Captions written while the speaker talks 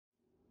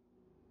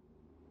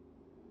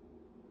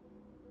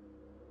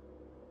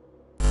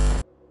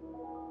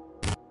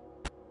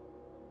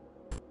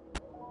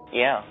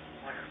Yeah.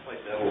 I'd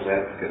like devil's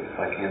advocate, if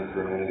I can,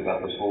 for a minute,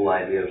 about this whole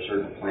idea of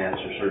certain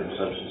plants or certain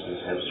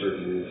substances have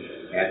certain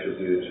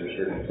attributes or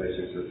certain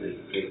places that they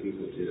take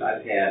people to.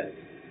 I've had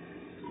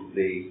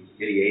the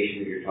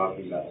ideation that you're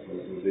talking about,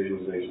 the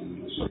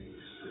visualization, the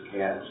snakes, the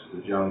cats,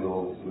 the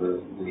jungle,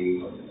 the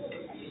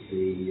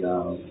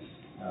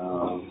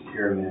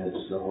pyramids,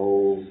 the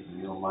whole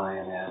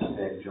Mayan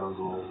Aztec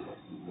jungle,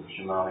 the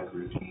shamanic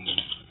routine,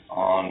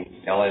 on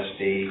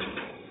LSD,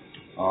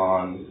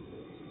 on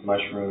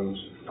mushrooms,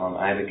 on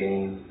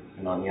ibogaine,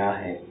 and on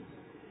yahe.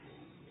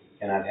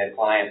 And I've had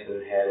clients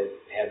that have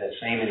had that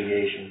same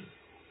ideation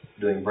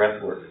doing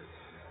breath work.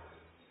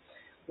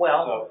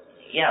 Well,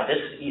 yeah,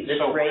 this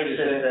raises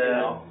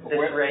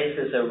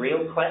a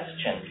real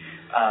question.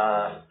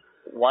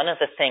 One of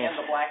the things. And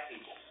the black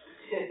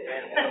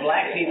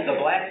people. The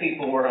black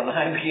people were on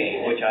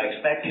ibogaine, which I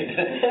expected,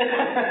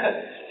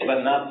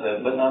 but not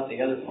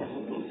the other part.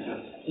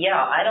 Yeah,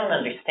 I don't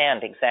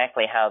understand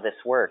exactly how this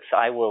works.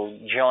 I will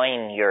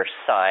join your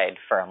side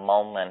for a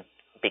moment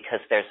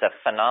because there's a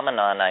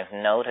phenomenon I've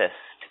noticed,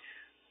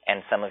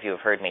 and some of you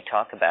have heard me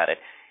talk about it.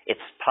 It's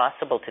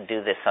possible to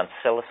do this on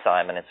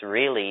psilocybin. It's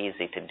really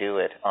easy to do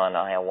it on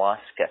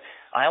ayahuasca.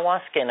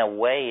 Ayahuasca, in a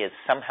way, is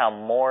somehow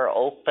more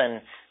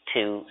open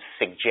to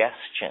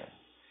suggestion.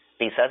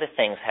 These other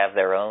things have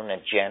their own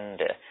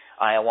agenda.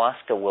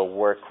 Ayahuasca will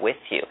work with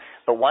you.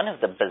 But one of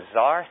the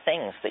bizarre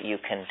things that you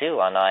can do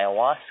on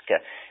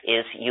ayahuasca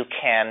is you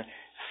can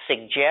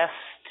suggest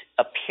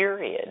a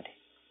period,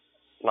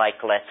 like,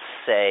 let's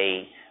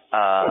say,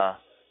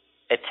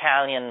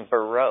 Italian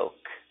Baroque.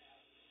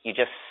 You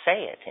just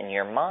say it in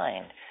your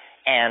mind.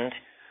 And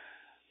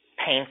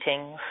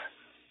paintings,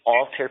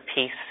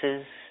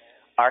 altarpieces,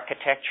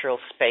 architectural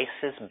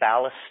spaces,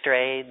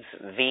 balustrades,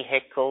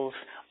 vehicles,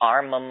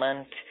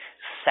 armament,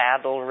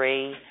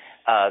 saddlery,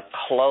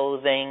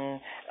 clothing,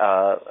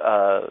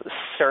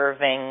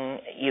 serving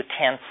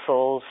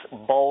utensils,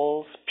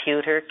 bowls,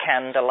 pewter,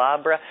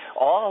 candelabra,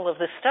 all of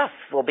this stuff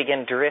will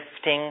begin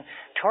drifting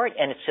toward,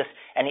 and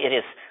it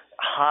is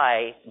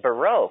high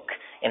Baroque.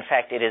 In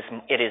fact, it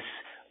is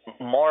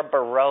more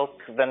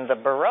Baroque than the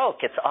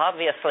Baroque. It's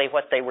obviously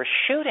what they were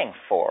shooting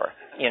for,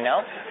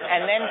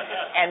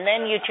 and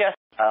then you just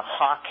a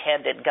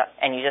hawk-headed guy,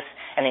 and you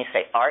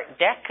say Art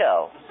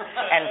Deco,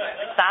 and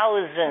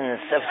thousands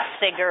of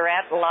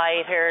cigarette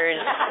lighters,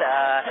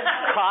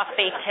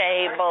 coffee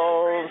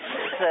tables,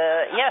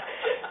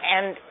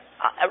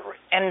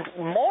 and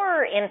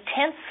more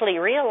intensely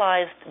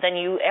realized than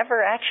you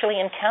ever actually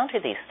encounter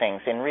these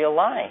things in real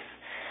life.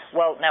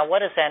 Well, now what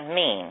does that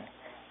mean?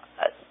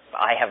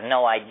 I have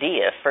no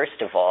idea.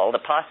 First of all, the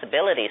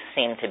possibilities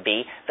seem to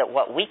be that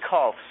what we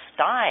call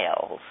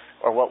styles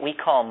or what we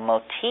call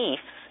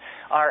motifs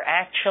are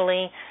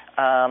actually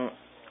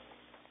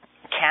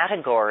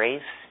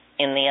categories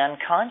in the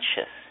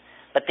unconscious.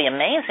 But the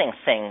amazing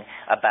thing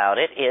about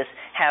it is,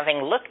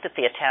 having looked at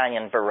the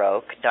Italian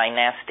Baroque,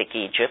 dynastic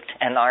Egypt,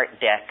 and Art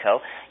Deco,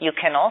 you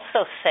can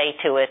also say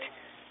to it,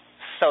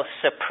 "So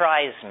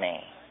surprise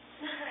me."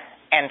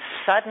 And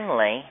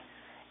suddenly,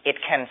 it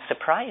can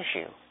surprise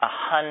you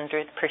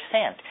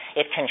 100%.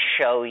 It can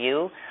show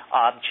you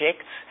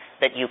objects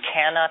that you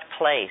cannot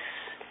place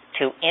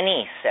to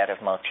any set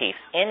of motifs,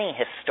 any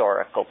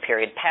historical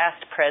period,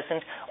 past,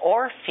 present,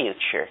 or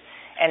future.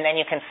 And then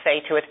you can say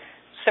to it,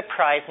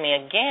 "Surprise me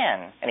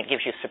again." And it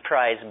gives you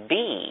surprise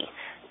B,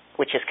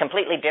 which is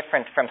completely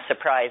different from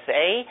surprise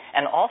A,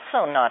 and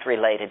also not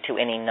related to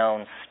any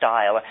known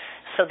style.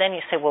 So then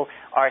you say, well,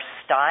 are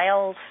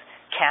styles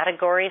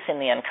categories in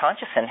the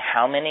unconscious, and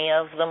how many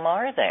of them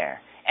are there?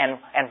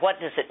 And what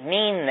does it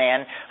mean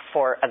then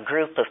for a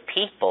group of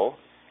people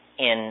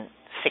in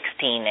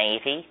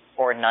 1680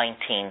 or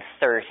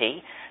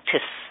 1930 to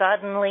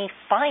suddenly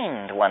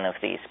find one of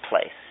these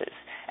places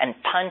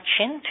and punch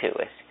into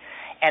it?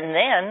 And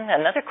then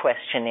another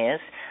question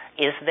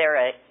is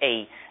there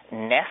a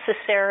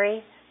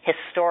necessary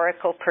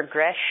historical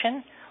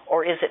progression,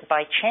 or is it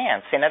by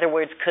chance? In other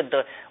words, could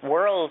the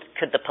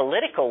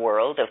political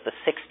world of the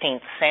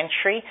 16th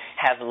century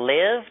have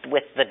lived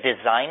with the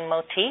design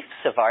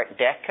motifs of Art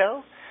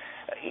Deco?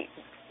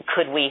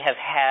 Could we have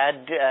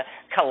had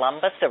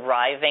Columbus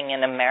arriving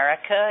in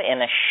America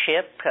in a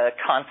ship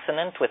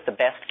consonant with the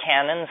best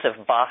canons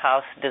of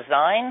Bauhaus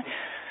design?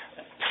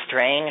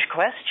 Strange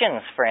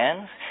questions,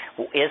 friends.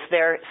 Is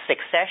there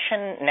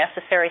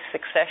necessary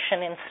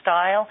succession in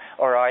style,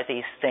 or are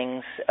these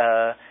things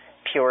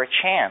pure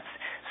chance?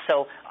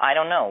 So, I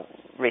don't know,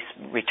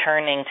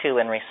 returning to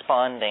and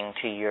responding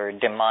to your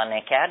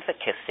demonic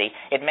advocacy,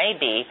 it may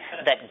be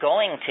that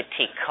going to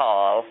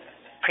Tikal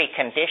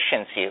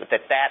preconditions you,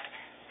 that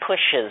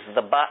pushes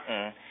the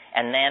button,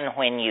 and then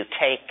when you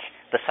take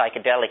the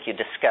psychedelic, you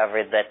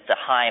discover that the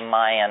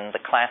the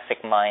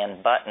classic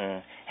Mayan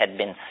button had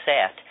been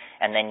set,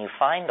 and then you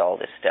find all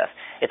this stuff.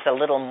 It's a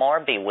little more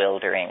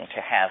bewildering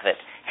to have it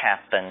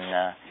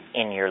happen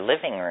in your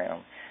living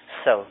room.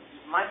 So,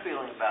 my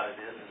feeling about it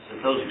is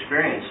that those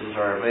experiences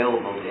are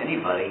available to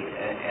anybody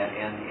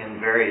and in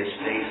various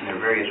states and there are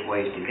various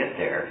ways to get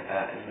there.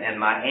 And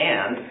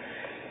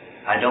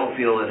I don't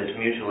feel that it's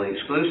mutually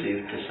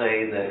exclusive to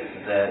say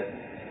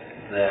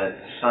that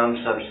some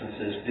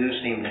substances do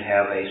seem to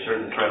have a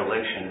certain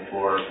predilection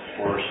for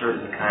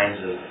certain kinds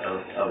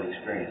of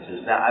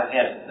experiences. Now,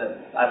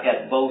 I've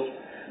had both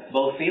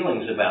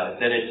feelings about it.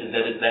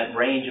 That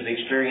range of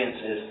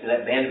experiences,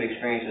 that band of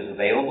experience is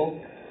available,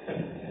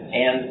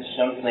 and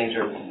some things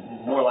are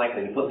more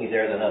likely to put me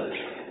there than others.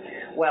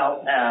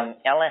 Well,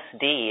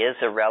 LSD is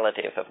a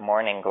relative of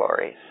morning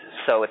glories.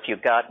 So if you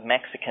got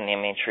Mexican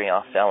imagery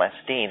off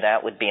LSD,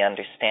 that would be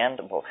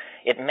understandable.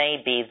 It may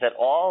be that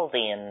all the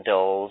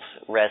indoles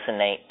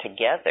resonate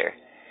together.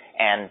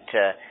 And,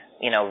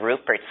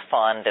 Rupert's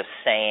fond of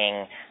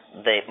saying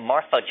the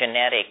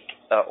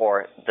morphogenetic,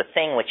 or the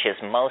thing which is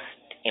most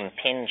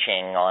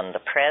impinging on the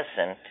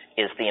present,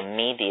 is the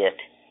immediate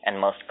and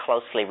most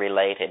closely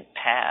related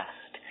past.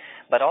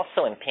 But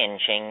also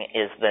impinging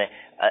is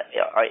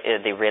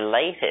the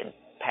related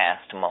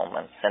past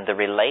moments and the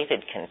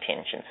related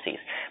contingencies.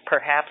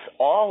 Perhaps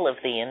all of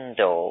the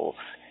indoles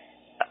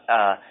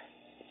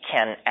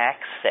can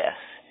access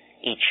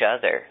each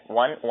other.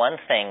 One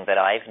thing that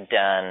I've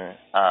done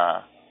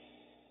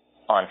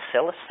on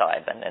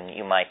psilocybin, and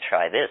you might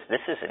try this.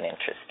 This is an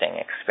interesting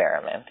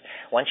experiment.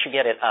 Once you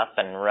get it up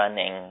and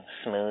running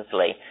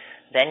smoothly,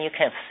 then you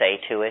can say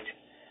to it,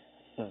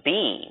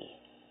 be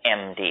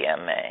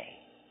MDMA.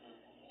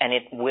 And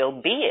it will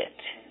be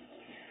it.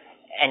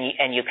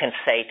 And you can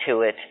say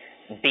to it,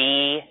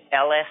 be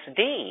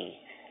LSD.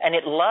 And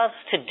it loves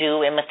to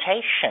do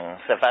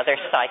imitations of other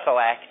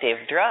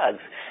psychoactive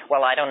drugs.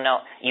 Well, I don't know.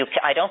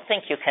 I don't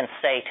think you can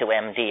say to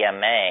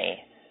MDMA,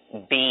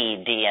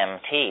 be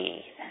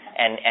DMT,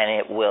 and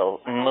it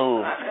will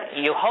move.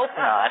 You hope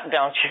not,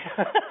 don't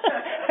you?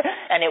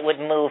 And it would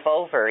move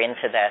over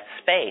into that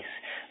space.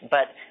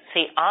 But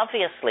see,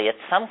 obviously,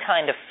 it's some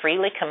kind of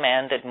freely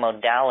commanded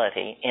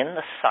modality in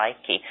the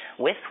psyche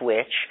with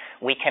which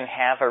we can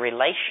have a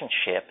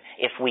relationship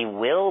if we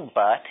will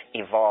but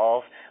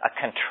evolve a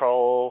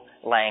control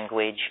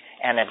language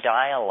and a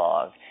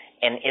dialogue.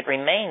 And it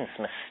remains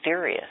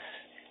mysterious.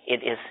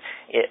 It is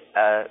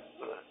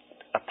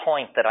a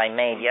point that I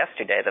made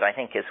yesterday that I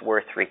think is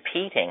worth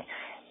repeating.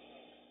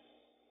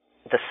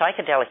 The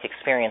psychedelic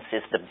experience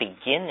is the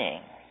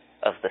beginning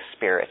of the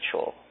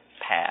spiritual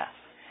path.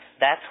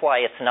 That's why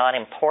it's not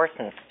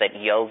important that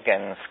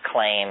yogins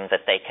claim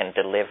that they can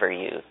deliver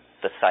you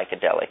the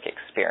psychedelic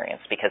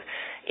experience, because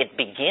it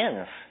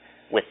begins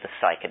with the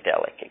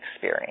psychedelic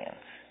experience.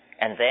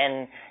 And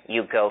then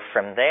you go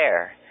from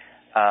there.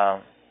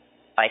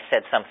 I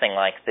said something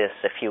like this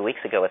a few weeks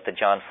ago at the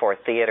John Ford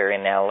Theater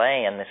in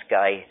L.A., and this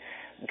guy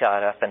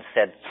got up and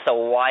said, so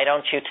why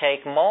don't you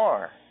take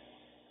more?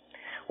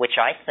 Which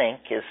I think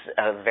is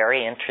a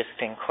very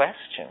interesting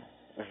question.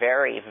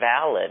 Very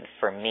valid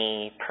for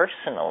me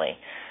personally.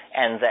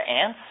 And the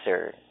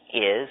answer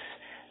is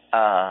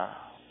our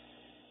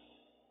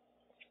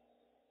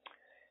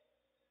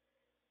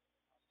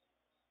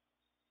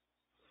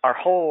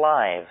whole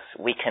lives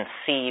we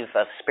conceive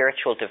of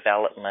spiritual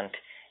development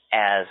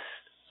as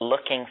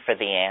looking for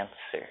the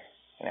answer.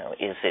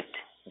 Is it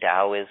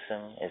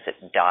Taoism? Is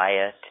it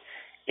diet?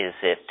 Is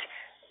it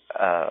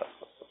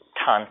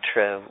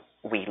Tantra?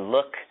 We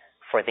look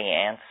for the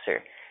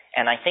answer.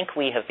 And I think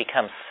we have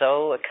become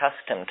so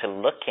accustomed to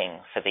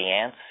looking for the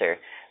answer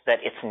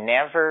that it's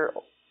never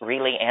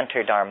really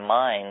entered our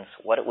minds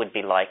what it would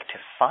be like to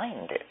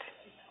find it.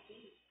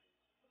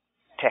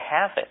 To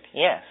have it,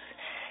 yes.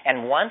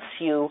 And once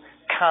you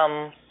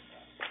come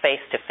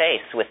face to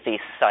face with these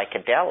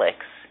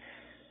psychedelics,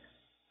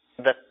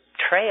 the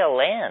trail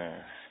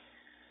ends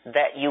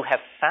that you have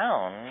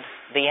found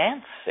the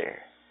answer.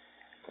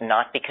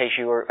 Not because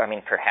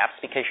perhaps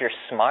because you're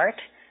smart,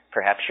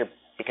 perhaps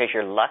because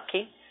you're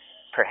lucky,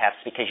 perhaps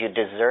because you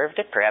deserved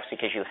it, perhaps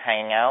because you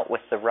hang out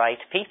with the right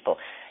people.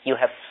 You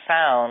have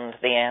found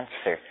the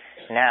answer.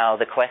 Now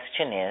the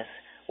question is,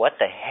 what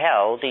the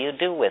hell do you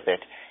do with it?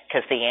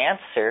 Because the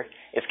answer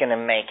is going to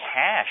make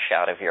hash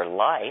out of your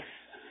life,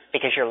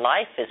 because your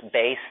life is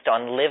based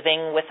on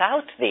living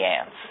without the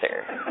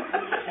answer.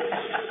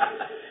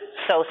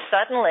 So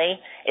suddenly,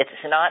 it's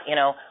not,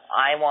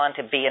 I want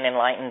to be an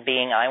enlightened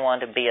being, I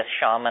want to be a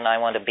shaman, I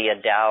want to be a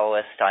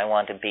Taoist, I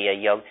want to be a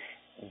yogi.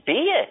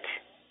 Be it.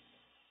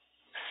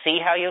 See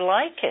how you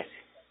like it.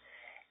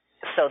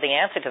 So the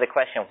answer to the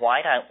question of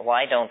why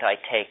don't I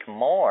take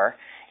more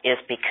is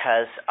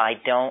because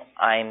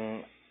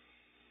I'm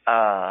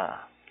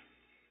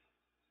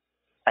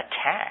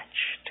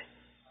attached,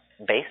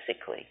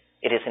 basically.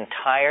 It is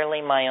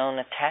entirely my own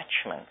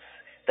attachments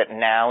that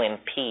now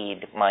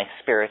impede my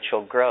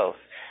spiritual growth.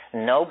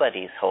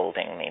 Nobody's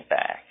holding me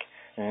back.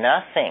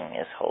 Nothing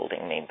is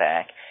holding me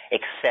back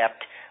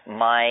except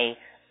my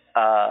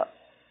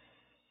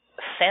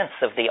sense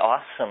of the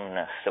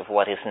awesomeness of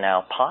what is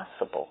now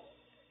possible.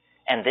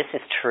 And this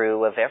is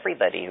true of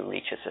everybody who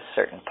reaches a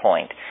certain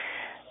point.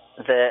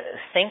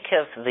 Think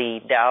of the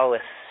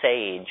Taoist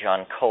sage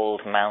on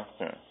Cold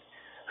Mountain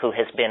who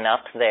has been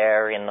up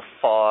there in the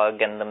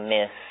fog and the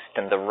mist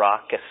and the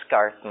rock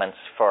escarpments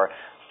for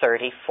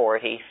 30,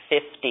 40,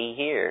 50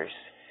 years.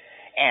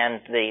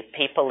 And the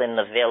people in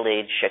the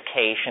village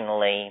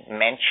occasionally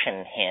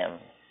mention him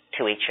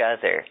to each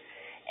other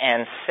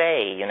and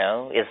say,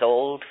 is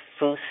old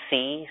Fu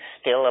Si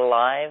still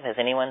alive? Has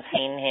anyone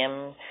seen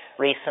him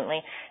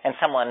recently? And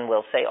someone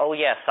will say, oh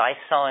yes, I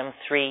saw him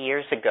 3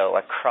 years ago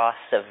across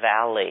a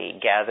valley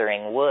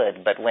gathering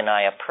wood, but when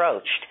I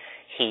approached,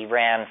 he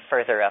ran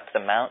further up the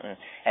mountain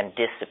and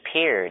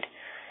disappeared.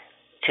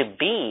 To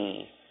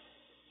be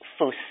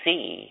Fu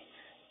Si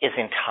is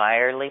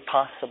entirely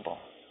possible,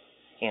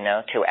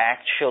 to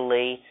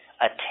actually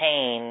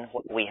attain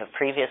what we have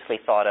previously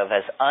thought of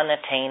as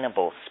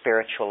unattainable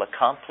spiritual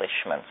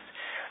accomplishments.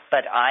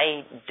 But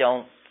I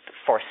don't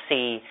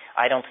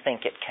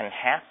think it can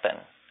happen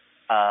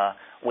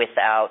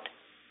without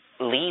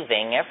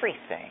leaving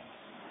everything.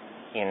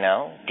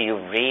 Do you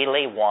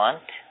really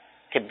want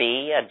to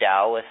be a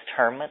Taoist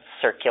hermit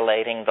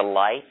circulating the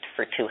light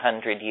for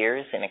 200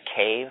 years in a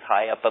cave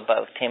high up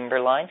above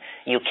timberline?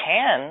 You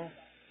can,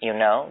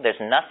 there's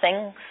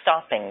nothing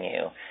stopping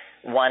you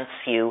once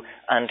you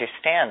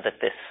understand that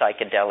this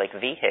psychedelic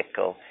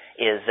vehicle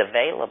is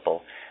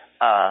available.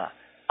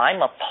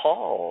 I'm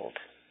appalled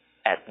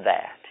at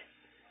that.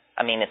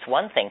 I mean, it's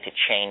one thing to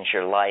change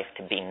your life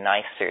to be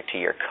nicer to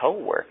your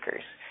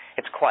coworkers.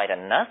 It's quite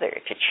another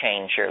to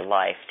change your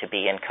life to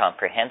be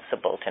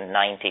incomprehensible to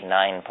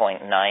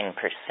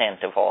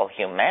 99.9% of all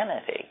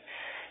humanity.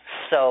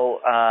 So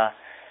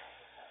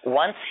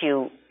once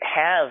you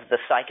have the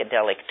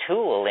psychedelic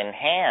tool in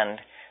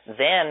hand,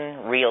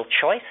 then real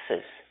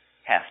choices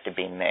have to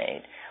be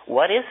made.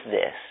 What is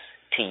this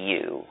to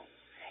you?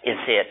 Is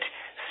it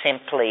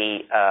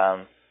simply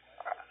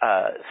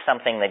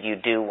something that you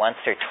do once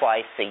or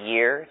twice a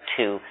year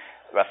to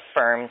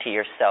affirm to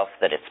yourself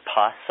that it's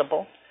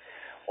possible?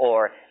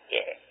 Or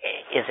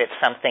is it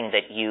something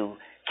that you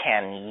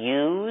can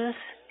use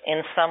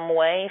in some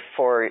way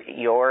for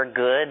your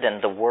good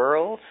and the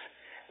world's?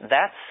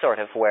 That's sort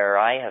of where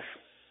I have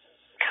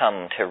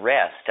come to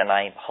rest, and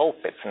I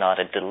hope it's not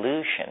a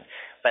delusion.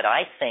 But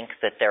I think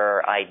that there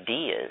are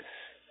ideas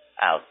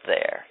out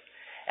there,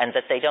 and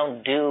that they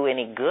don't do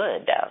any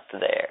good out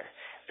there,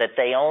 that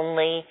they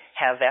only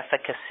have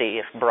efficacy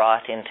if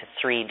brought into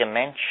 3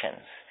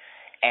 dimensions.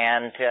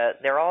 And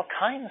there are all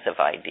kinds of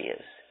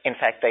ideas. In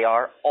fact, they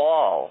are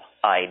all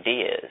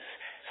ideas.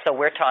 So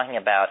we're talking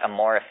about a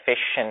more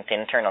efficient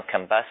internal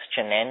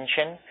combustion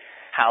engine,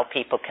 how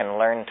people can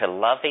learn to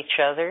love each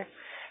other,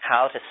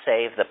 how to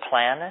save the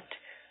planet,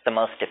 the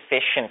most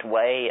efficient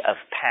way of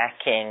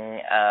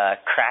packing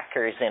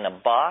crackers in a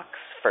box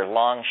for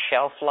long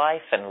shelf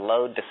life and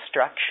low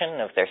destruction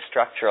of their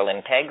structural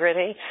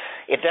integrity.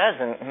 It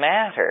doesn't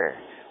matter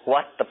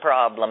what the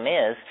problem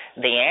is.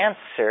 The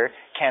answer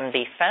can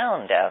be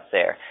found out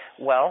there.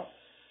 Well,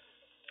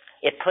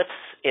 it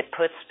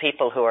puts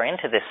people who are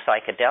into this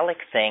psychedelic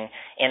thing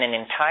in an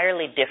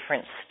entirely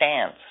different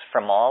stance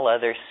from all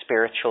other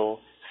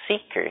spiritual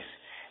seekers,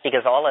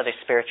 because all other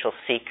spiritual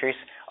seekers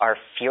are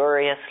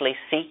furiously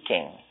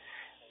seeking.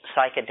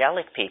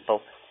 Psychedelic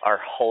people are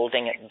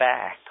holding it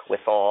back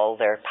with all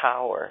their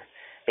power,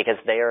 because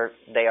they are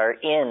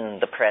in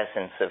the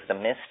presence of the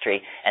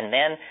mystery, and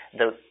then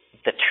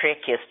the trick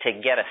is to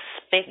get a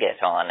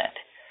spigot on it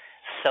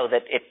so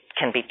that it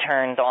can be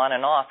turned on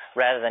and off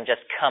rather than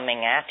just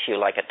coming at you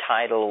like a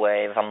tidal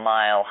wave a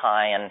mile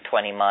high and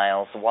 20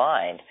 miles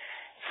wide.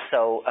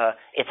 So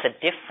it's a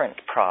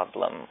different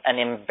problem, an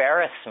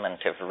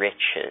embarrassment of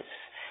riches,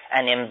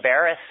 an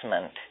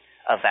embarrassment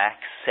of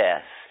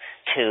access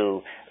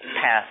to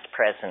past,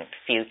 present,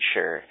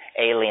 future,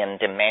 alien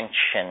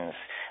dimensions,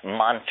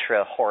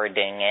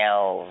 mantra-hoarding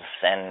elves,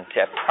 and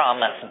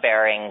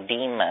promise-bearing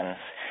demons.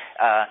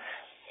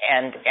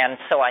 And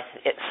so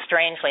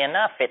strangely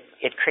enough,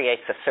 it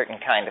creates a certain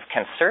kind of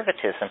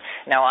conservatism.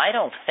 Now, I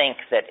don't think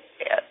that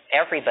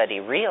everybody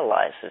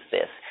realizes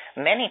this.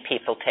 Many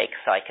people take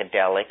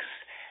psychedelics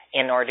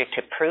in order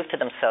to prove to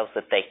themselves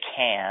that they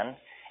can,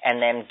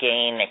 and then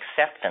gain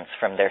acceptance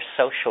from their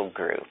social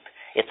group.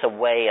 It's a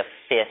way of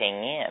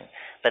fitting in.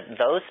 But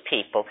those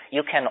people,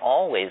 you can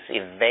always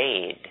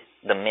evade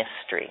the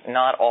mystery.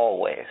 Not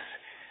always.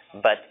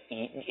 But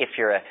if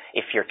you're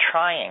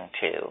trying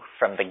to,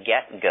 from the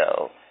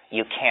get-go,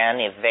 you can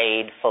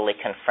evade fully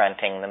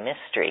confronting the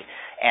mystery.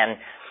 And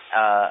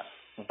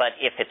but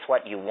if it's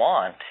what you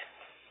want,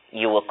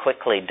 you will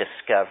quickly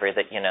discover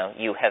that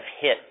you have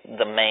hit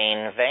the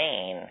main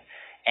vein,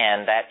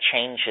 and that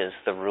changes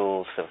the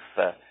rules of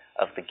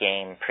the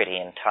game pretty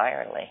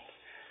entirely.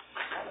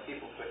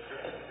 People quit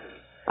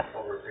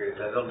over a period of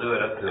time. They'll do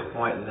it up to a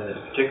point, and then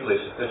it's particularly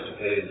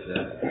sophisticated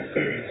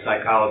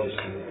psychologists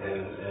and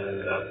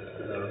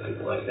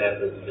people like that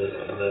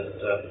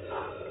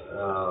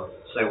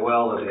say,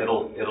 well,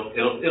 it'll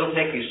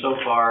take you so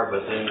far, but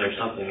then there's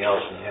something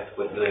else, and you have to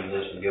quit doing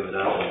this and give it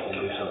up and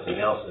do something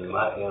else. And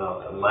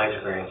my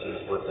experience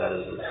is what that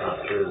is. It's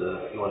not true.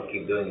 That if you want to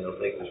keep doing it, it'll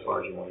take you as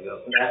far as you want to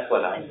go. That's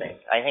what I think.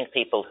 I think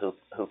people who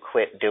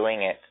quit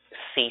doing it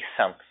see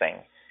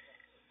something,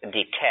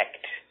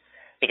 detect,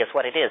 because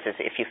what it is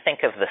if you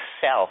think of the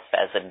self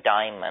as a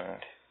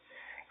diamond,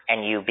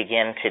 and you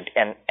begin to,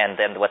 and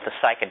then what the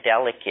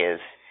psychedelic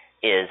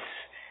is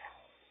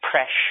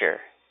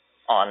pressure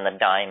on the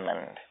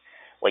diamond.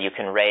 Well, you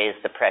can raise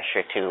the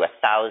pressure to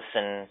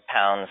 1,000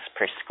 pounds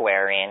per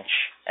square inch,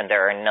 and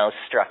there are no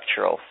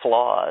structural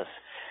flaws.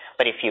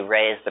 But if you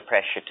raise the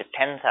pressure to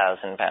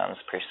 10,000 pounds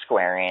per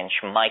square inch,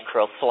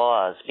 micro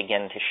flaws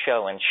begin to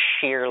show and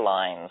shear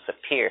lines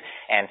appear.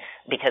 And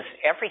because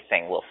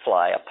everything will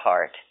fly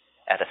apart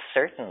at a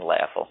certain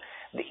level,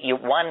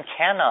 one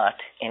cannot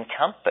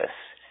encompass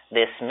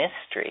this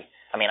mystery.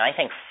 I mean, I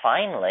think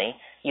finally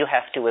you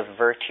have to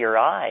avert your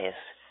eyes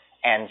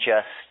and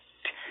just,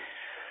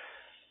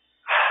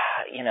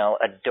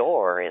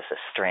 adore is a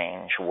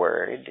strange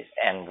word,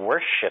 and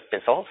worship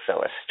is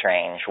also a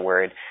strange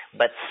word,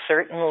 but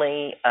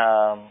certainly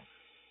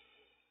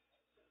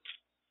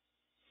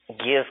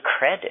give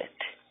credit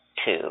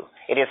to.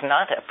 It is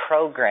not a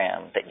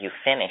program that you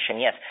finish. And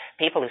yes,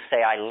 people who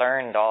say, I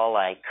learned all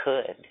I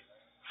could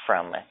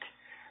from it,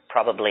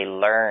 probably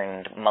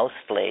learned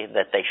mostly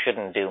that they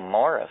shouldn't do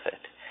more of it.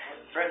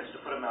 It threatens to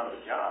put them out of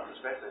a job,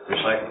 especially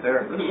Just like a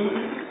therapist.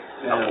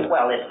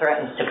 Well, it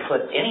threatens to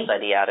put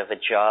anybody out of a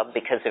job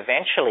because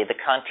eventually the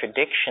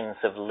contradictions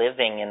of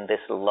living in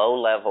this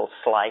low-level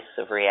slice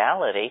of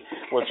reality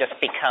will just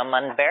become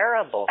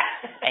unbearable.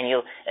 And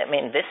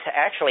this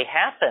actually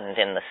happened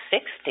in the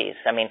 60s.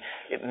 I mean,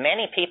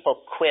 many people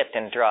quit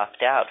and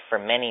dropped out for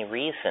many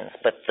reasons,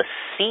 but the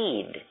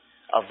seed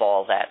of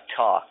all that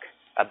talk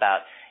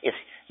about is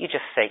you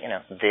just say,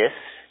 this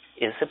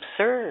is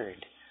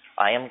absurd.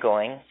 I am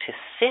going to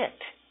sit.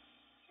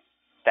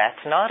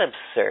 That's not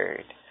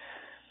absurd.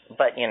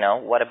 But,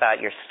 what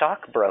about your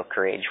stock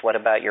brokerage? What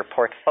about your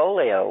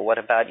portfolio? What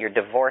about your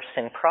divorce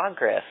in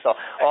progress? So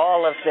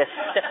all of this,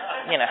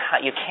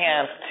 you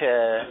can't...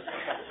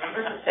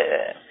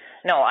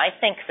 No, I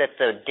think that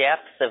the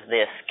depth of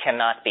this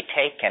cannot be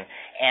taken.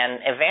 And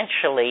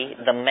eventually,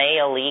 the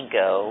male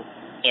ego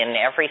in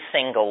every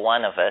single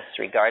one of us,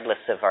 regardless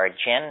of our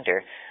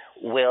gender,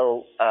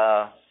 will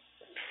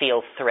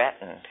feel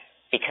threatened.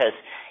 Because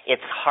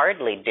it's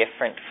hardly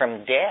different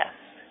from death,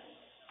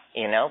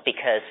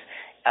 because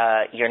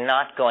you're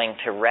not going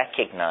to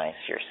recognize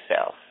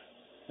yourself.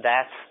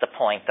 That's the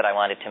point that I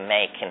wanted to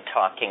make in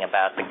talking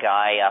about the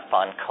guy up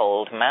on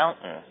Cold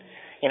Mountain.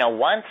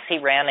 Once he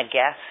ran a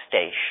gas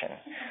station,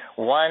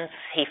 once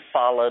he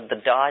followed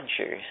the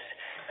Dodgers,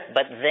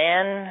 but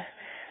then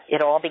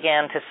it all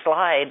began to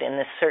slide in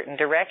this certain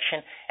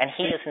direction, and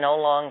he is no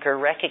longer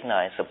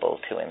recognizable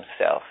to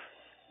himself.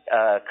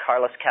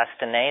 Carlos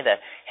Castaneda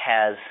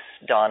has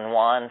Don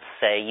Juan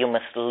say, you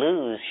must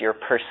lose your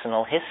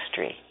personal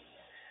history.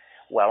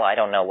 Well, I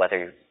don't know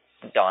whether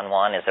Don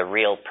Juan is a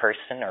real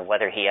person or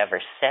whether he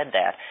ever said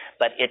that,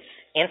 but it's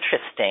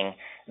interesting,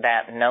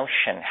 that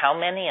notion. How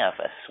many of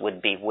us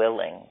would be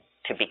willing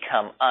to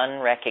become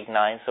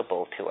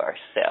unrecognizable to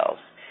ourselves?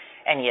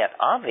 And yet,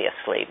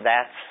 obviously,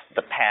 that's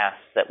the path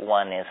that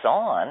one is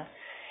on.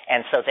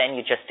 And so then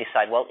you just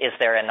decide, well, is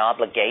there an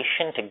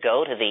obligation to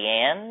go to the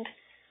end?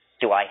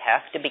 Do I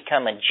have to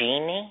become a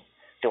genie?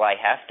 Do I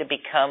have to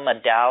become a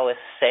Taoist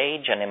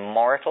sage, an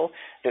immortal?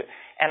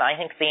 And I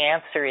think the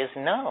answer is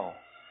no.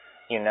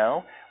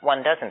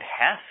 One doesn't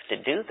have to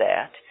do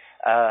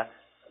that.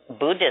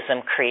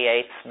 Buddhism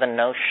creates the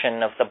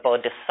notion of the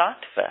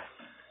bodhisattva.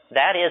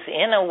 That is,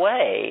 in a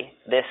way,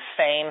 this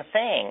same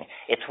thing.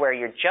 It's where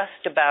you're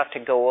just about to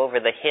go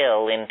over the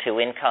hill into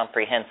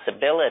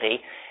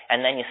incomprehensibility,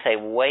 and then you say,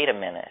 wait a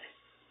minute,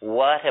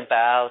 what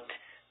about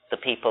the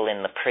people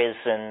in the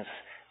prisons,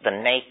 the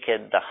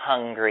naked, the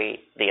hungry,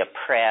 the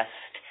oppressed?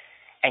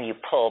 And you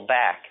pull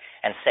back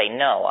and say,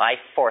 no, I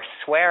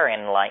forswear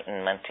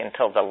enlightenment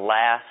until the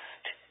last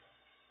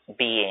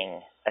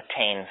being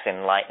attains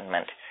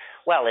enlightenment.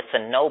 Well, it's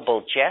a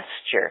noble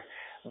gesture,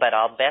 but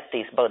I'll bet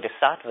these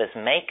bodhisattvas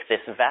make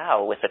this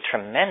vow with a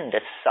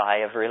tremendous sigh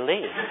of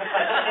relief.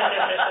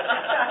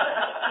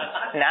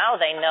 Now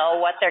they know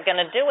what they're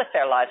going to do with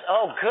their lives.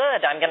 Oh,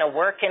 good, I'm going to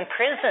work in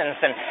prisons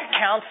and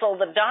counsel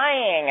the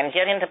dying and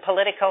get into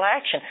political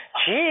action.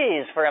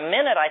 Geez, for a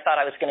minute I thought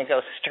I was going to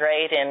go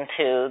straight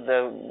into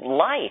the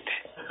light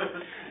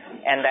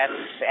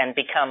and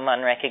become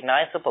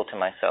unrecognizable to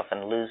myself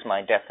and lose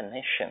my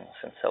definitions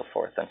and so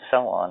forth and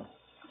so on.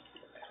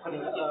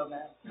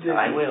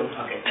 I will.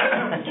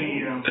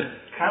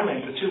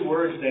 The two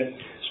words that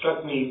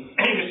struck me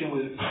interesting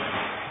was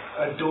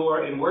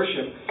adore and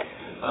worship.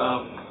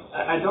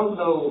 I don't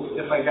know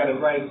if I got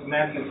it right.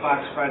 Matthew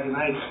Fox Friday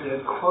night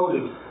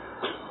quoted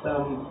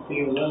some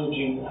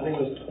theologian, I think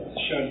it was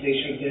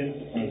Chardin,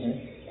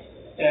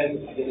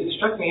 and it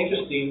struck me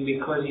interesting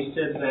because he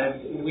said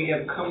that we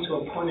have come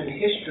to a point in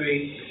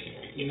history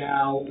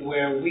now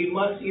where we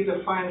must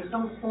either find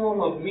some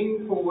form of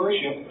meaningful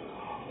worship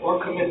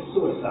or commit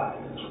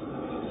suicide.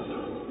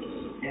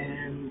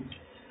 And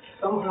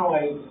somehow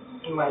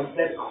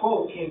that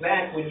quote came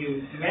back when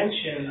you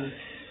mentioned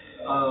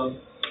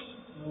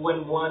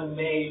when one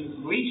may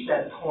reach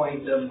that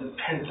point of the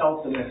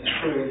penultimate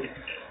truth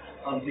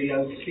of the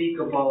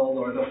unspeakable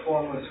or the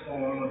formless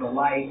form or the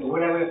light or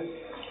whatever.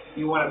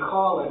 you want to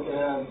call it,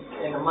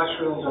 and the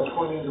mushrooms are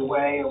pointing the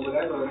way or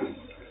whatever,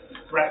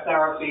 breath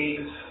therapy,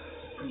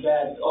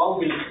 that all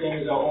these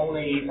things are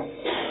only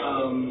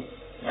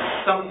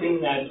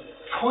something that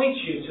points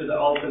you to the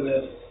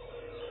ultimate.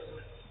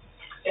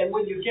 And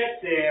when you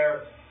get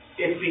there,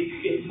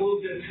 it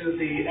moves into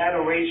the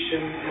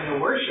adoration and the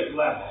worship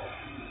level,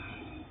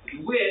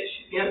 which,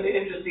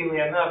 interestingly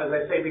enough, as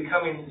I say,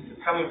 coming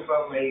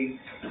from a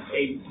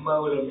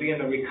mode of being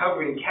a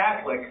recovering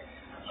Catholic,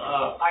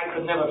 I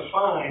could never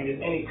find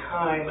in any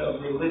kind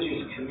of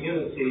religious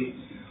community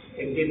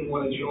and didn't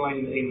want to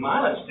join a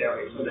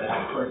monastery for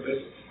that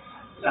purpose.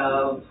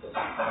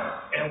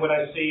 And what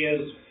I see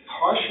is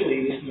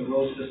partially this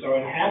neurosis or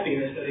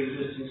unhappiness that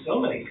exists in so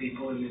many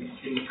people in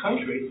the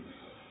country.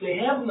 They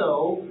have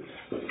no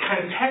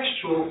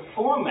contextual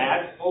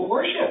format for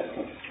worship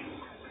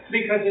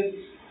because it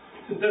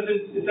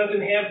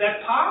doesn't have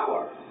that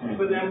power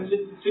for them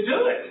to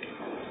do it.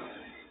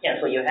 Yes,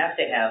 well, you have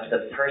to have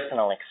the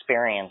personal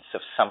experience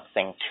of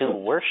something to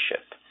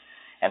worship,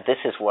 and this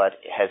is what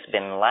has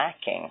been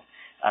lacking.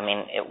 I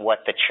mean, what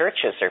the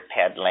churches are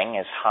peddling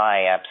is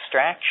high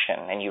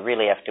abstraction, and you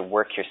really have to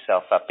work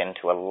yourself up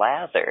into a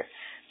lather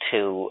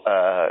to,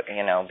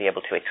 be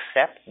able to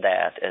accept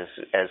that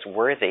as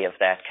worthy of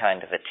that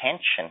kind of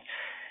attention.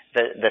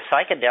 The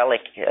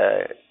psychedelic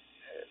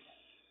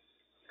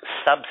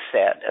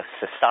subset of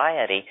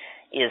society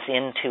is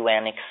into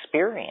an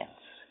experience,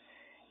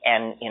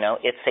 and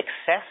it's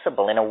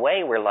accessible. In a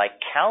way, we're like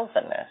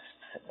Calvinists.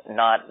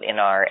 Not in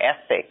our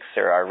ethics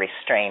or our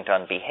restraint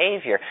on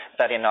behavior,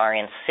 but in our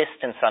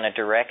insistence on a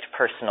direct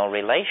personal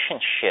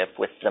relationship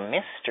with the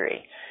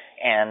mystery.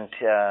 And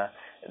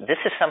this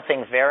is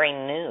something very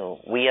new.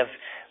 We have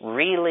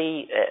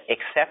really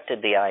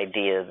accepted the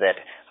idea that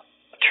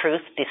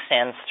truth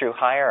descends through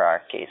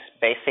hierarchies,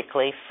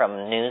 basically from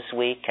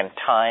Newsweek and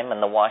Time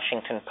and the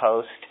Washington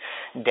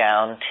Post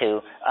down to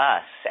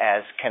us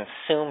as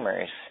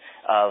consumers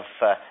of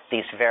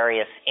these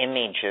various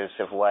images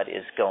of what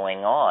is going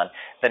on.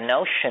 The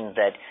notion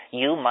that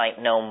you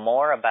might know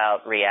more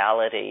about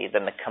reality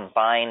than the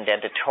combined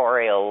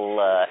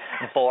editorial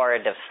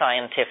board of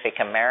Scientific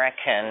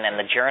American and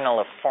the Journal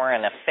of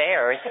Foreign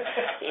Affairs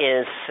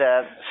is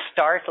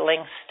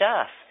startling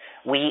stuff.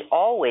 We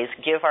always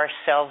give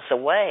ourselves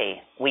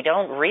away. We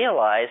don't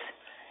realize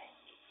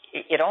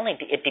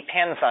it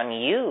depends on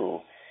you,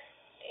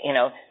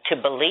 to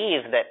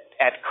believe that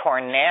at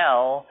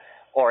Cornell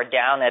or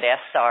down at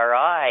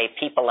SRI,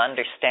 people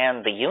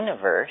understand the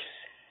universe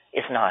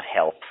is not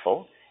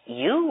helpful.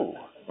 You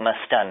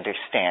must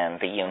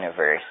understand the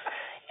universe,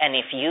 and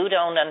if you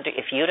don't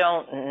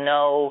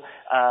know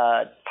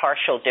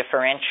partial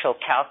differential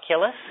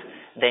calculus,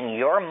 then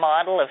your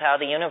model of how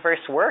the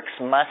universe works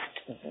must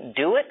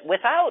do it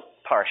without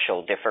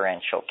partial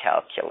differential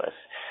calculus.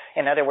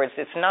 In other words,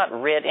 it's not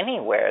writ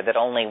anywhere that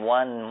only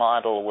one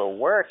model will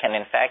work, and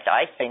in fact,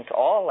 I think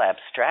all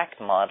abstract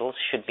models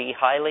should be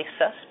highly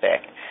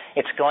suspect.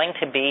 It's going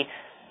to be,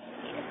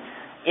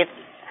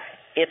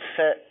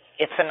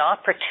 it's an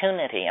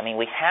opportunity. I mean,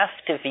 we have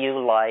to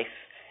view life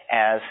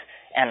as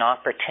an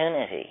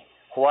opportunity.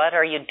 What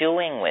are you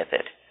doing with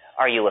it?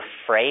 Are you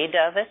afraid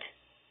of it?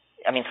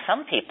 I mean,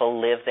 some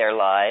people live their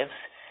lives,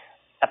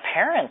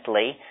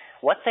 apparently,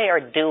 what they are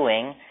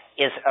doing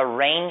is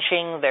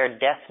arranging their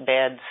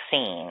deathbed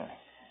scene.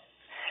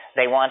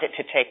 They want it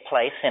to take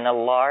place in a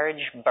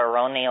large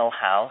baronial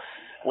house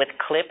with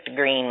clipped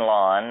green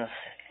lawns,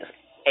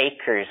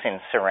 acres in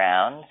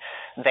surround.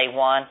 They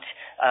want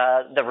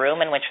the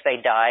room in which they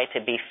die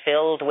to be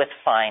filled with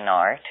fine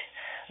art.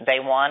 They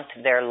want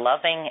their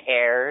loving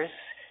heirs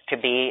to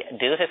be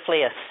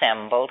dutifully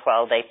assembled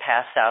while they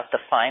pass out the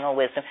final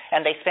wisdom,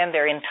 and they spend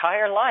their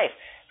entire life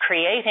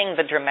creating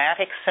the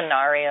dramatic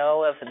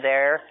scenario of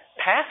their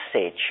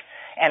passage.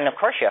 And of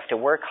course you have to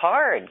work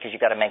hard because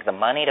you've got to make the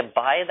money to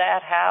buy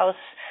that house.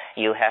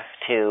 You have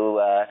to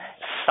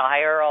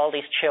sire all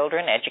these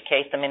children,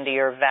 educate them into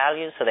your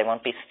values so they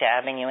won't be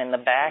stabbing you in the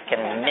back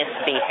and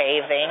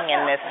misbehaving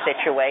in this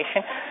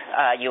situation.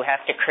 You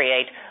have to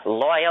create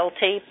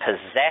loyalty,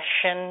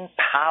 possession,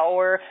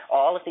 power,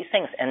 all of these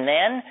things. And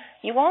then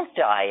you won't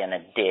die in a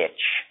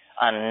ditch,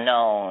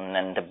 unknown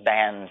and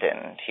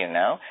abandoned,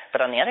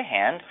 But on the other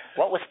hand,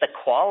 what was the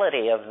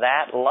quality of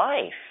that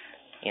life,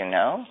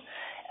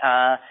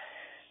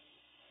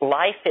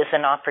 Life is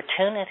an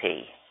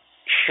opportunity.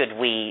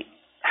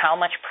 How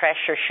much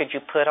pressure should you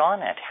put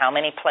on it? How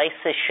many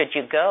places should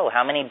you go?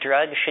 How many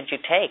drugs should you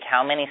take?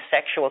 How many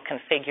sexual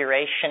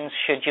configurations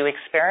should you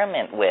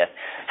experiment with?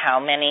 How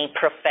many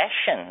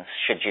professions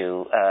should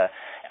you,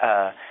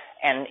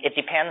 and it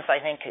depends, I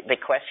think, the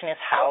question is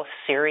how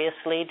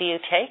seriously do you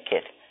take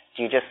it?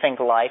 Do you just think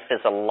life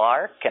is a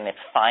lark and it's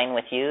fine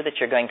with you that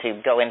you're going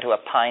to go into a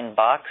pine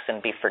box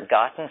and be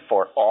forgotten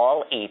for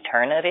all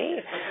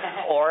eternity?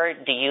 Or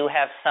do you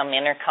have some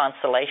inner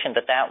consolation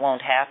that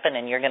won't happen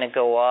and you're going to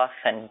go off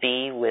and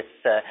be with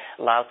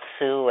Lao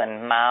Tzu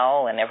and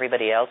Mao and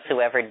everybody else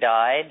who ever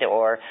died?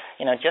 Or,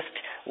 just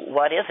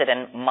what is it?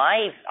 And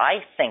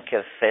I think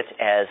of it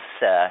as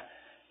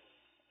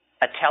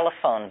a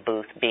telephone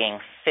booth being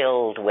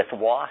filled with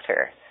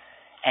water,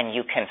 and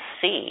you can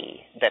see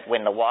that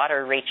when the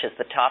water reaches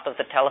the top of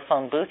the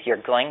telephone booth,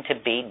 you're going to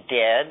be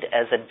dead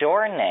as a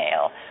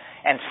doornail.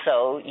 And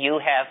so you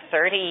have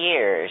 30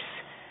 years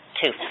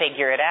to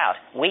figure it out.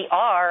 We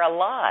are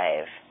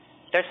alive.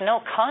 There's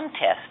no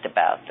contest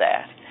about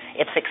that.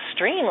 It's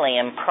extremely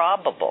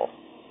improbable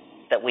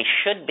that we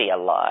should be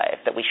alive,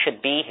 that we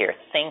should be here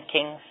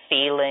thinking,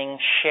 feeling,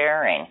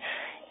 sharing.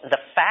 The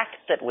fact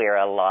that we're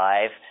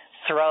alive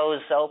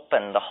throws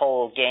open the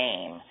whole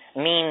game,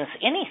 means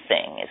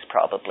anything is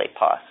probably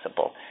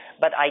possible.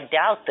 But I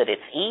doubt that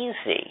it's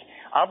easy.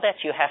 I'll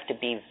bet you have to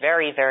be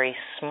very, very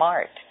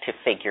smart to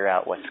figure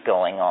out what's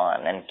going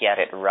on and get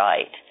it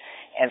right.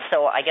 And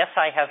so I guess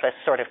I have a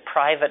sort of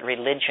private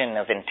religion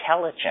of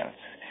intelligence.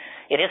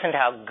 It isn't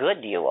how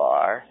good you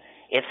are,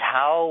 it's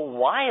how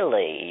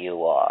wily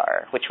you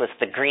are, which was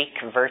the Greek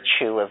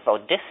virtue of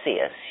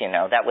Odysseus.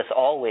 That was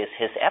always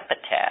his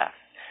epitaph.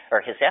 Or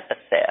his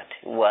epithet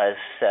was,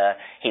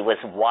 he was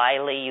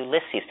wily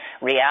Ulysses.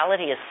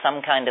 Reality is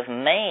some kind of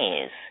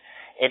maze.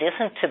 It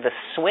isn't to the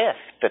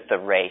swift that the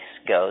race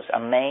goes. A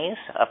maze,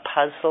 a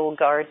puzzle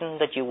garden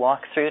that you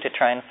walk through to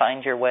try and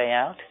find your way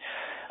out.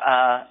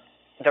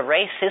 The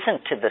race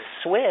isn't to the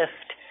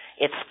swift,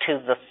 it's to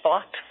the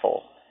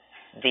thoughtful,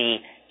 the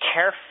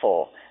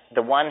careful,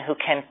 the one who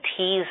can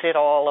tease it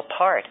all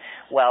apart.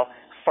 Well,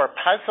 for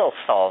puzzle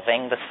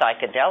solving, the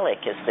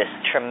psychedelic is this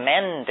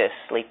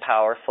tremendously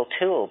powerful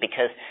tool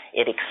because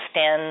it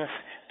extends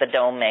the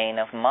domain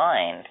of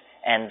mind,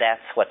 and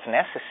that's what's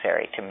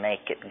necessary to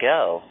make it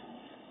go.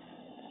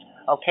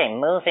 Okay,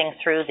 moving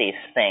through these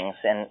things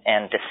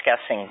and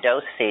discussing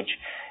dosage,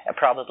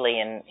 probably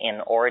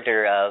in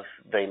order of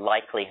the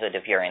likelihood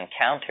of your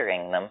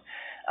encountering them.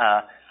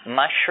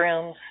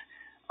 Mushrooms,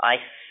 I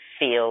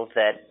feel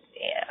that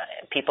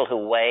people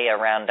who weigh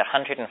around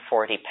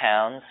 140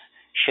 pounds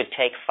should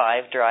take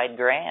 5 dried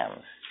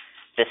grams.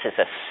 This is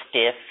a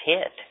stiff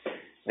hit.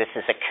 This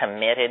is a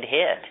committed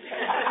hit.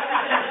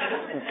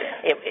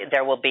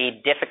 There will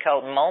be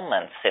difficult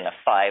moments in a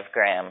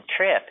 5-gram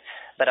trip,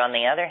 but on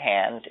the other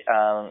hand,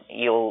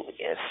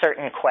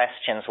 certain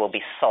questions will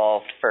be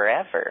solved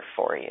forever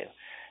for you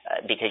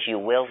because you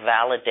will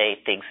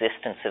validate the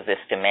existence of this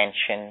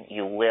dimension.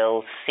 You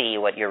will see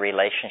what your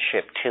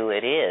relationship to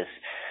it is.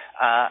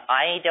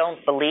 I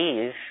don't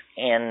believe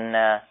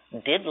in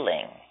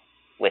diddling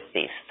with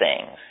these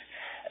things.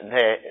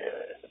 The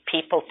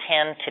people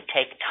tend to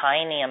take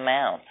tiny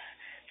amounts,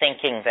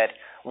 thinking that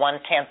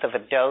 1/10 of a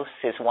dose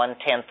is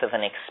 1/10 of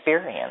an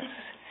experience.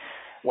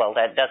 Well,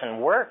 that doesn't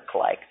work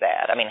like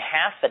that. I mean,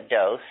 half a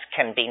dose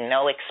can be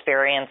no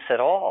experience at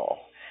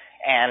all,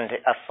 and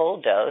a full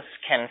dose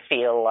can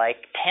feel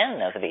like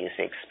 10 of these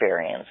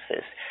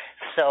experiences.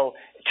 So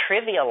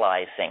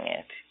trivializing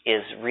it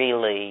is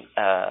really,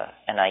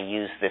 and I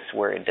use this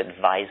word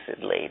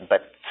advisedly,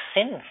 but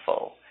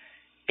sinful,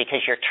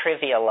 because you're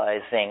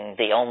trivializing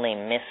the only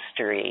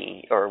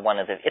mystery, or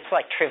it's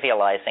like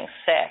trivializing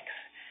sex.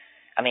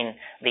 I mean,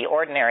 the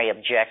ordinary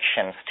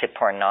objections to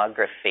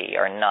pornography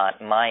are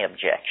not my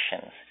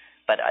objections,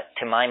 but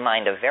to my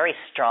mind, a very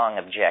strong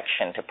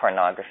objection to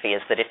pornography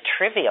is that it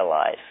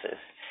trivializes.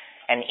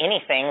 And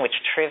anything which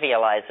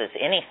trivializes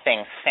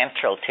anything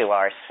central to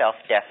our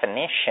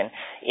self-definition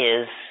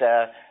is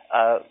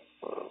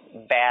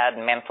bad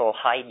mental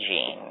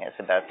hygiene, is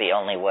about the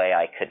only way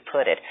I could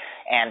put it.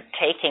 And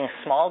taking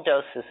small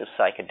doses of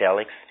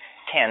psychedelics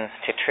tends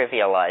to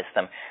trivialize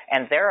them.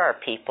 And there are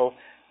people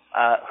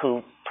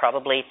who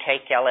probably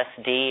take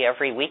LSD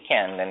every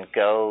weekend and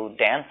go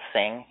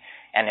dancing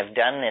and have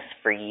done this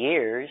for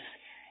years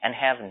and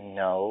have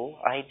no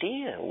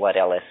idea what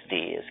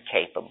LSD is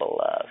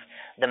capable of.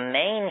 The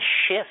main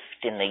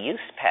shift in the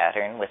use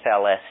pattern with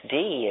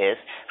LSD is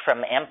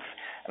from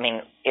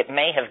it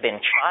may have been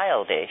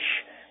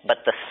childish,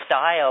 but the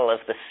style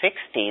of the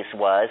 60s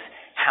was,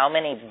 how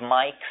many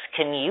mics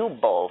can you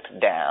bolt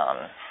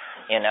down?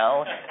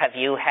 Have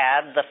you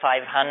had the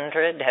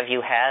 500? Have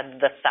you had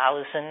the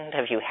 1,000?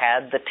 Have you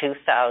had the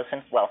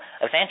 2,000? Well,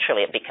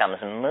 eventually it becomes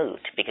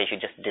moot because you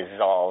just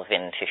dissolve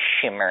into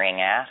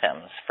shimmering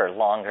atoms for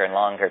longer and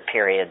longer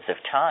periods of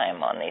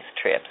time on these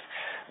trips.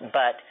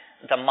 But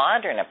the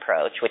modern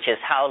approach, which is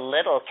how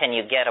little can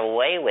you get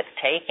away with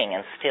taking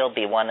and still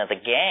be one of the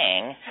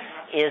gang,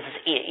 is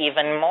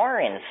even more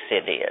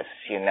insidious,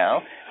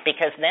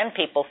 because then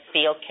people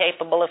feel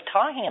capable of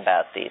talking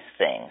about these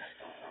things.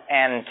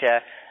 And,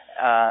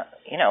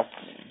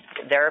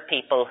 there are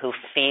people who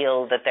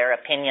feel that their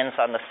opinions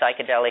on the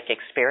psychedelic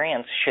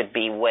experience should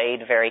be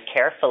weighed very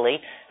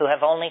carefully who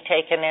have only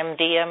taken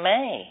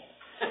MDMA.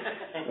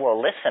 Well,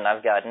 listen,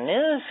 I've got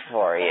news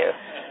for you.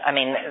 I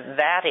mean,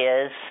 that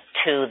is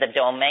to the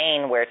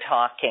domain we're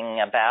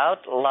talking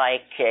about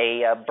like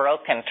a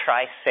broken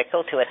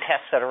tricycle to a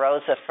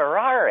Testarossa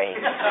Ferrari.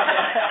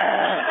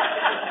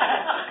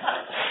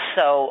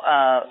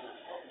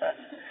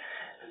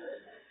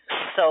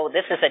 So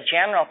this is a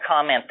general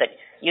comment that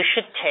you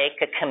should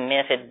take a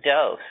committed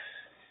dose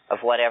of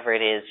whatever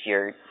it is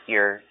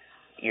you're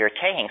you're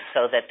taking,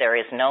 so that there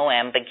is no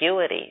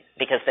ambiguity,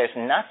 because there's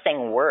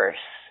nothing worse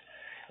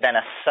than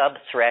a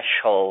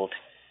sub-threshold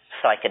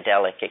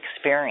psychedelic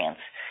experience,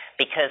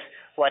 because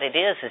what it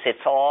is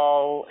it's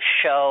all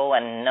show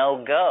and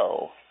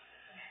no-go.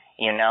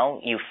 You know,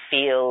 you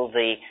feel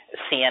the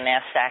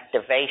CNS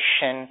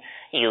activation,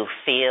 you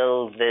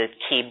feel the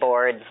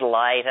keyboards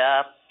light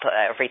up,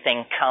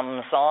 everything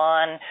comes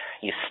on,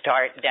 you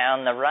start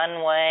down the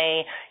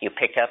runway, you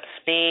pick up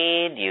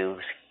speed, you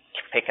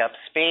pick up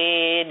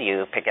speed,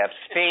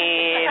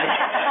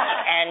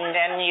 and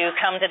then you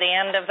come to the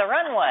end of the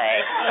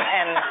runway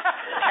and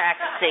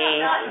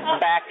taxi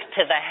back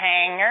to the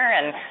hangar,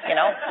 and, you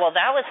know, well,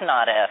 that was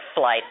not a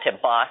flight to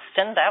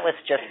Boston, that was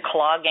just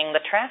clogging the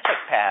traffic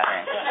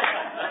pattern.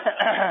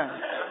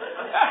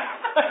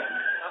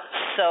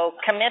 So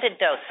committed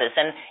doses,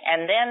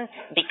 and then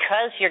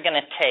because you're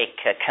going to take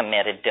a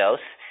committed dose,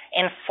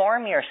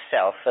 inform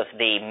yourself of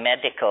the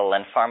medical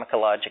and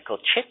pharmacological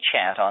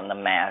chit-chat on the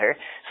matter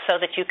so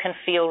that you can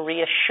feel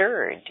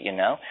reassured, you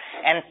know,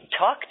 and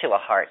talk to a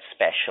heart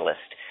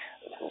specialist.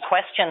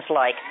 Questions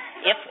like,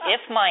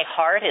 if my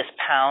heart is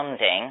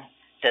pounding,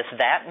 does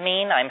that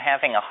mean I'm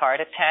having a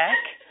heart attack?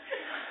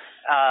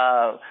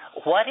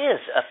 What is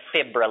a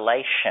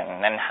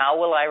fibrillation, and how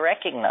will I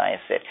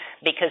recognize it?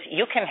 Because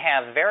you can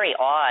have very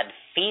odd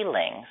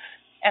feelings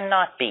and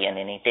not be in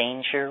any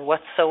danger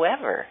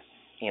whatsoever,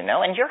 you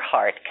know, and your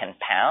heart can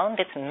pound.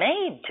 It's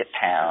made to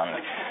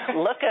pound.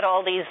 Look at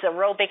all these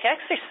aerobic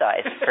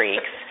exercise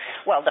freaks.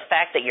 Well, the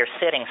fact that you're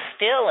sitting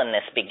still and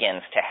this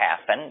begins to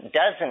happen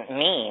doesn't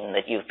mean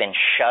that you've been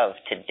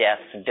shoved to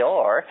death's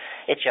door.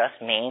 It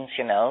just means,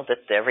 you know,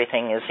 that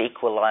everything is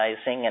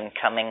equalizing and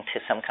coming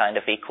to some kind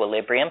of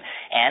equilibrium,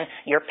 and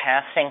you're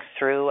passing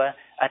through a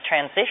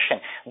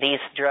transition.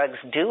 These drugs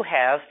do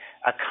have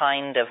a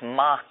kind of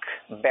mock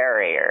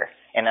barrier.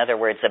 In other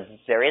words,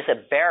 there is a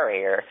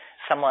barrier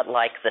somewhat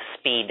like the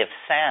speed of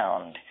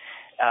sound.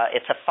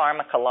 It's a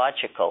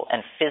pharmacological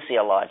and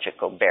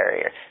physiological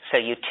barrier. So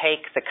you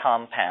take the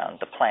compound,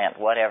 the plant,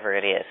 whatever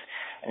it is.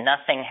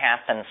 Nothing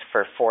happens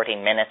for 40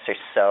 minutes or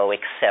so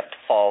except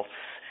false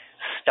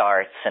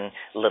starts and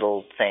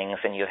little things,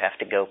 and you have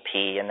to go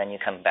pee, and then you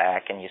come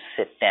back and you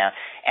sit down.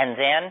 And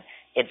then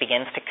it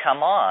begins to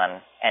come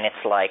on, and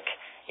it's like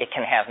it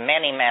can have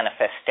many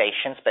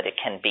manifestations, but it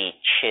can be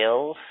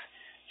chills,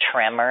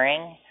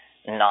 tremoring,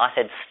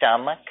 knotted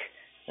stomach,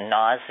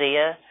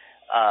 nausea,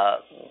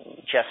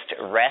 just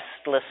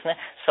restlessness,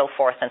 so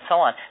forth and so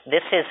on.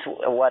 This is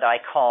what I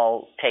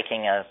call,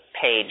 taking a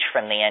page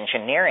from the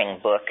engineering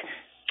book,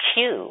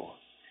 Q.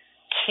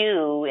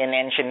 Q in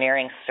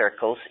engineering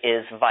circles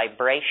is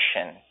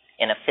vibration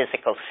in a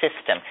physical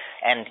system.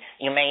 And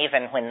you may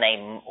even,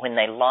 when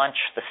they launch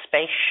the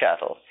space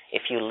shuttle,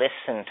 if you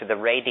listen to the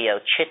radio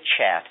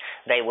chit-chat,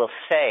 they will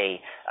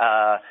say,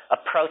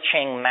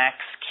 approaching max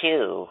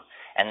Q,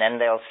 and then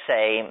they'll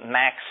say,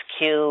 max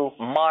Q,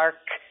 mark,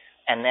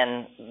 and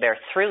then they're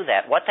through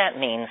that. What that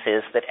means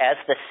is that as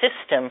the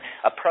system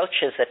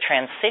approaches a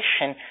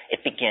transition,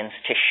 it begins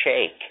to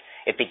shake.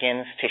 It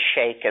begins to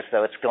shake as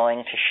though it's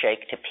going to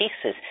shake to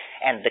pieces.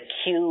 And the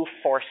Q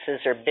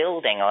forces are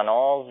building on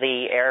all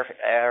the air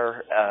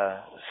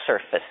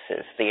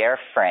surfaces, the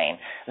airframe.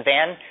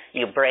 Then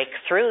you break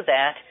through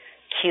that,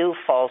 Q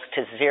falls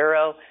to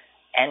zero,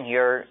 and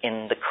you're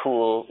in the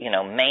cool,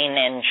 main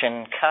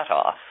engine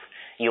cutoff.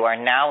 You are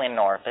now in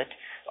orbit.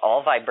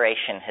 All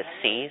vibration has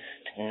ceased.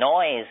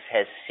 Noise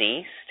has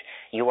ceased.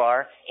 You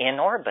are in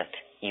orbit.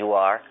 You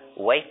are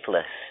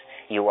weightless.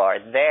 You are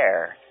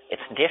there.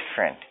 It's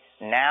different.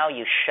 Now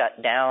you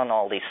shut down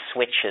all these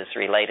switches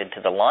related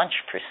to the launch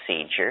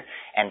procedure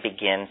and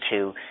begin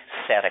to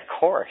set a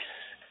course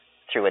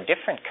through a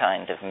different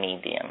kind of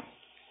medium,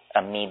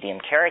 a medium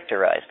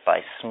characterized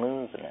by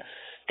smoothness,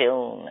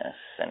 stillness,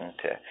 and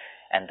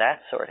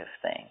that sort of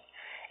thing.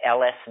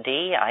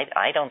 LSD,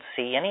 I don't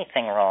see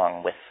anything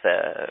wrong with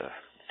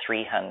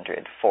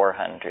 300,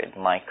 400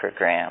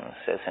 micrograms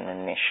as an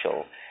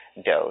initial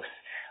dose.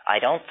 I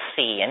don't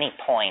see any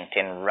point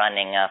in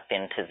running up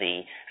into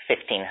the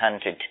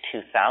 1,500 to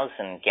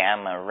 2,000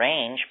 gamma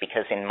range,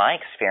 because in my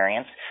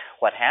experience,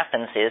 what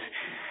happens is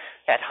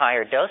at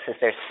higher doses,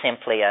 there's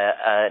simply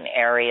an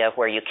area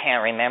where you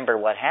can't remember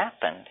what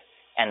happened.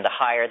 And the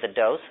higher the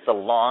dose, the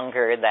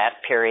longer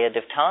that period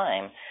of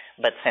time.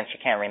 But since you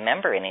can't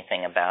remember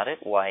anything about it,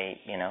 why,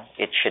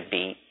 it should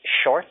be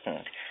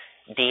shortened.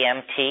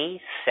 DMT,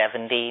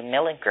 70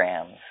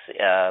 milligrams,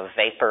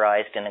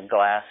 vaporized in a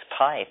glass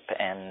pipe,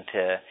 and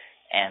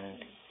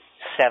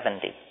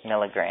 70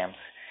 milligrams.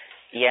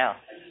 Yeah.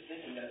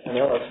 And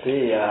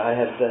LSD, I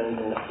have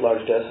done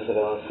large doses of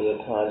LSD at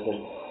times,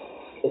 and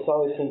it's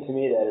always seemed to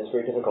me that it's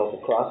very difficult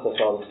to process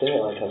all the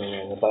stimuli coming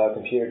in. The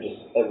biocomputer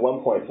just, at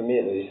one point, for me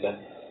at least,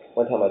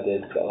 one time I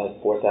did like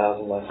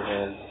 4,000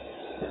 micrograms,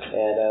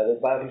 and the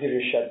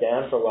biocomputer shut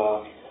down for a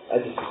while. I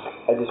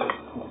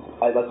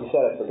like you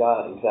said, I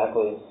forgot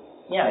exactly.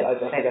 Yeah, I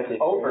forgot the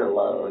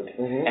overload,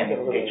 mm-hmm. and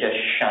it just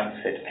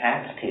shunts it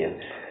past you.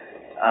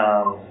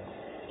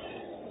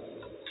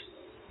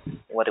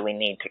 What do we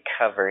need to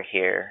cover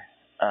here?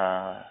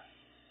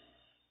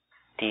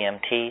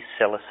 DMT,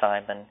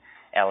 psilocybin,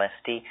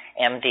 LSD,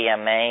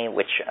 MDMA,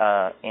 which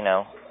I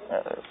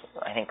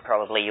think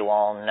probably you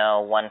all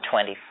know,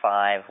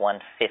 125,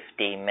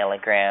 150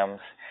 milligrams.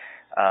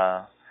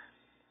 And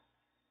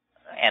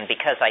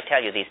because I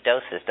tell you these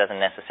doses doesn't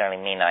necessarily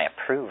mean I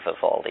approve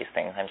of all these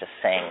things. I'm just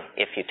saying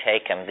if you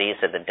take them,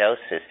 these are the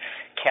doses.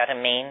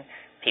 Ketamine,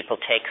 people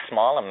take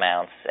small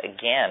amounts,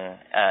 again,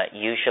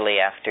 usually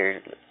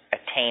after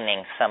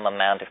attaining some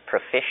amount of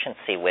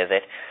proficiency with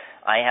it.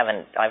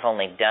 I've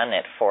only done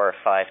it 4 or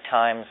 5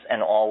 times,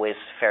 and always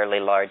fairly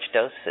large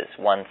doses,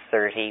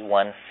 130,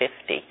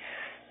 150.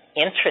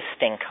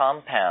 Interesting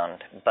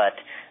compound, but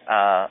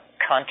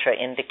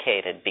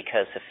contraindicated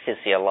because of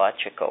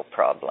physiological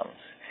problems.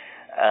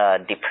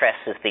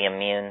 Depresses the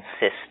immune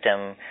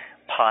system,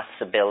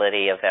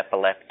 possibility of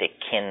epileptic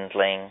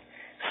kindling.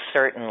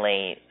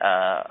 Certainly,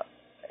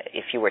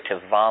 if you were to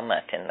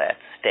vomit in that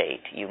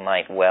state, you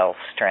might well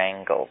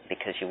strangle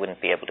because you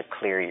wouldn't be able to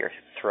clear your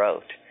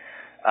throat.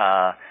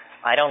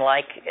 I don't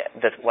like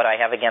what I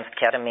have against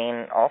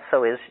ketamine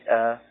also is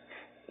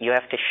you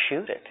have to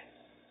shoot it,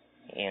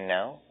 you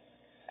know.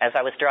 As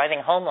I was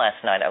driving home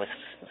last night, I was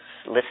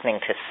listening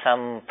to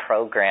some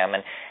program,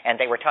 and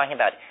they were talking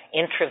about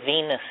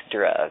intravenous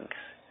drugs.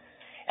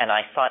 And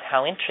I thought,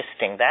 how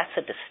interesting. That's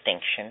a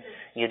distinction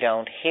you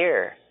don't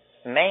hear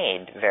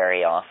made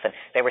very often.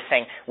 They were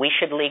saying we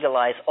should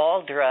legalize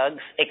all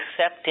drugs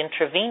except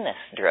intravenous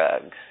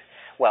drugs.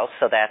 Well,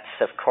 so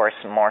that's, of course,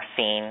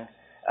 morphine,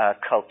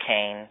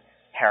 cocaine,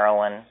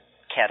 heroin,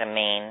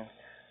 ketamine,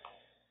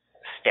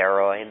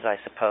 steroids, I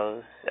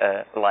suppose,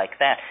 like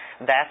that.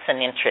 That's an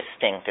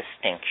interesting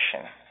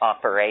distinction,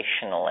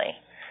 operationally.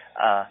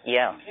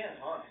 Yeah. You can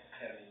harm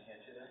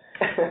ketamine,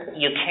 can't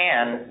you? You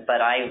can,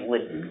 but I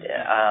would,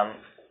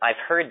 I've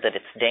heard that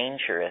it's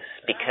dangerous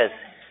because...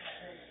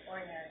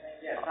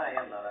 Yeah, it's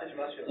IM, not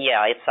actually.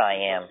 Yeah, it's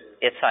IM.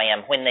 It's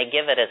IM. When they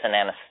give it as an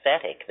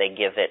anesthetic, they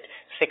give it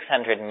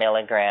 600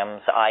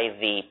 milligrams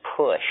IV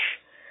push,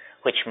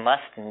 which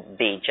must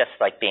be just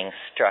like being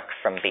struck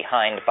from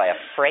behind by a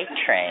freight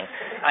train.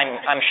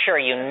 I'm sure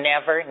you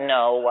never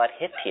know what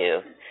hit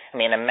you. I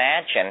mean,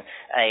 imagine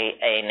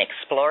an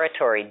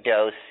exploratory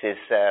dose is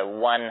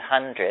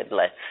 100,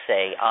 let's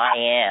say,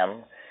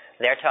 IM.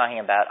 They're talking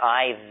about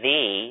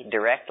IV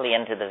directly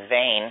into the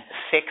vein,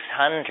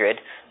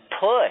 600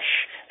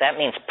 push. That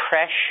means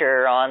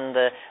pressure on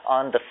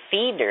the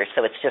feeder,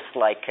 so it's just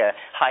like a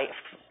high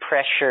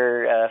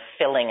pressure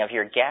filling of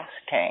your gas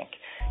tank.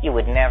 You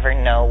would never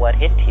know what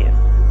hit you.